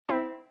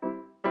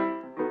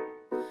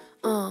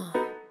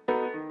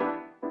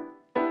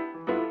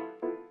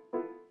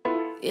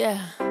Yeah.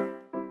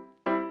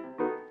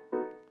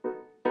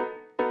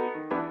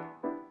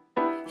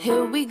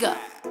 Here we go.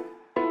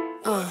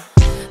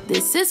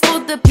 This is for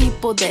the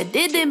people that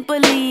didn't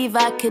believe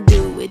I could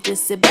do it.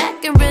 Just sit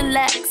back and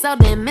relax, I'll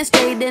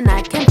demonstrate and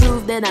I can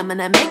prove that I'm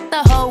gonna make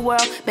the whole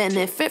world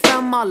benefit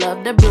from all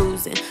of the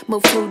bruising.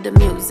 Move to the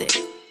music.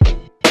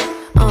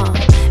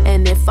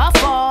 And if I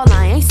fall,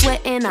 I ain't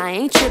sweating, I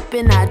ain't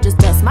tripping. I just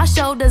dust my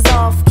shoulders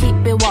off, keep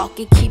it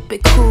walking, keep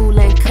it cool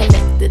and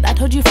collected. I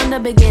told you from the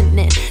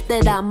beginning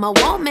that I'm a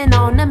woman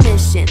on a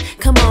mission.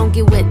 Come on,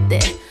 get with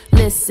it,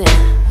 listen.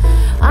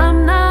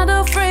 I'm not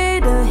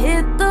afraid to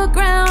hit the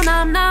ground,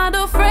 I'm not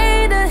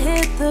afraid to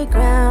hit the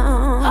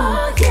ground.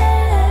 Oh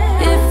yeah.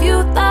 If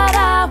you thought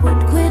I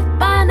would quit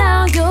by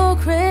now, you're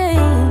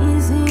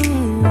crazy.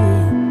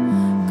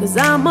 Cause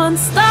I'm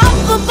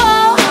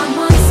unstoppable, I'm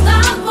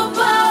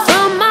unstoppable.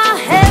 From my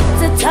head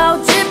to toe,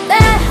 drip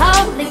that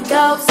Holy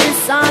Ghost.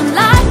 It's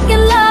unlock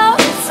and low,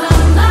 it's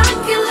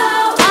unlock and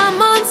low. I'm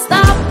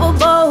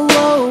unstoppable,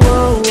 whoa,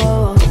 whoa,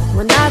 whoa.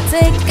 When I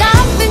take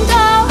off and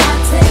go, I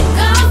take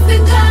off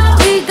and go.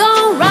 We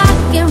gon'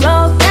 rock and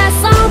roll, that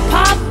song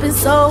poppin',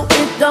 so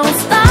it don't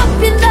stop,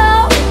 you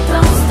know. It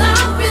don't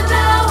stop, you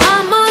know.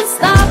 I'm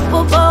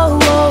unstoppable,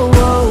 whoa,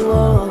 whoa,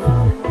 whoa.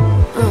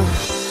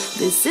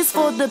 This is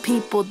for the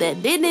people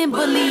that didn't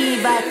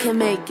believe I can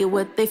make it.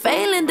 What they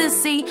failing to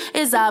see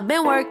is I've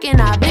been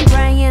working, I've been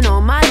praying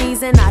on my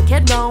knees, and I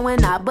kept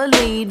going. I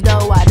believed,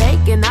 though I'd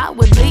ache and I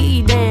would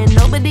bleed, and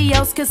nobody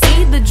else could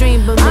see the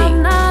dream but me.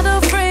 I'm not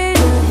afraid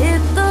to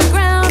hit the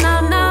ground,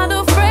 I'm not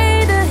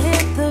afraid to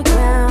hit the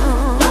ground.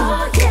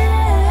 Oh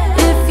yeah.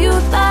 If you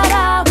thought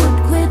I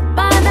would quit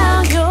by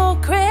now, you're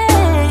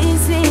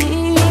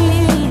crazy.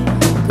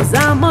 Cause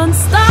I'm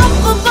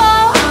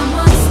unstoppable, I'm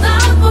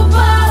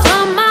unstoppable.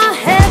 From my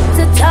head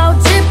to toe,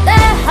 drip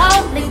that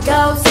Holy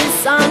Ghost.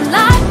 It's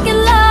unlock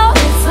and low,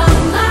 it's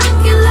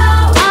unlock and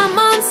low. I'm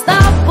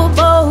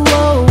unstoppable,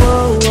 whoa,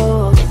 whoa,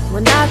 whoa.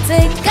 When I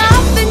take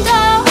off and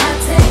go, I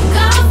take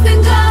off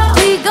and go.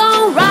 We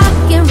gon'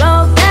 rock and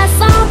roll, that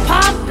song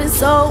poppin',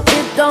 so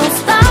it don't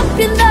stop,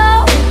 you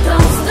know. It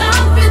don't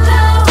stop, you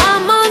know.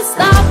 I'm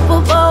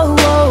unstoppable,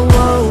 whoa,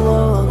 whoa,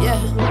 whoa. Yeah,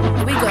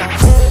 here we go.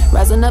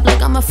 Rising up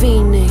like I'm a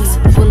phoenix,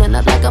 pulling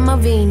up like I'm a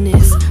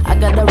Venus. I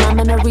got a rhyme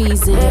and a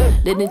reason.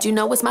 Didn't you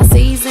know it's my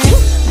season?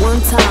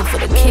 One time for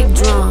the kick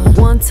drum,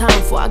 one time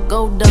before I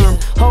go dumb.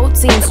 Whole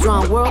team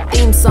strong, world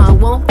theme song,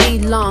 won't be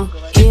long.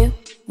 Here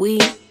we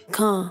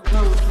come. Cause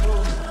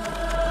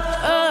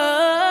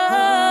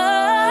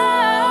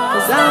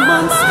I'm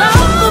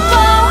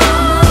unstoppable.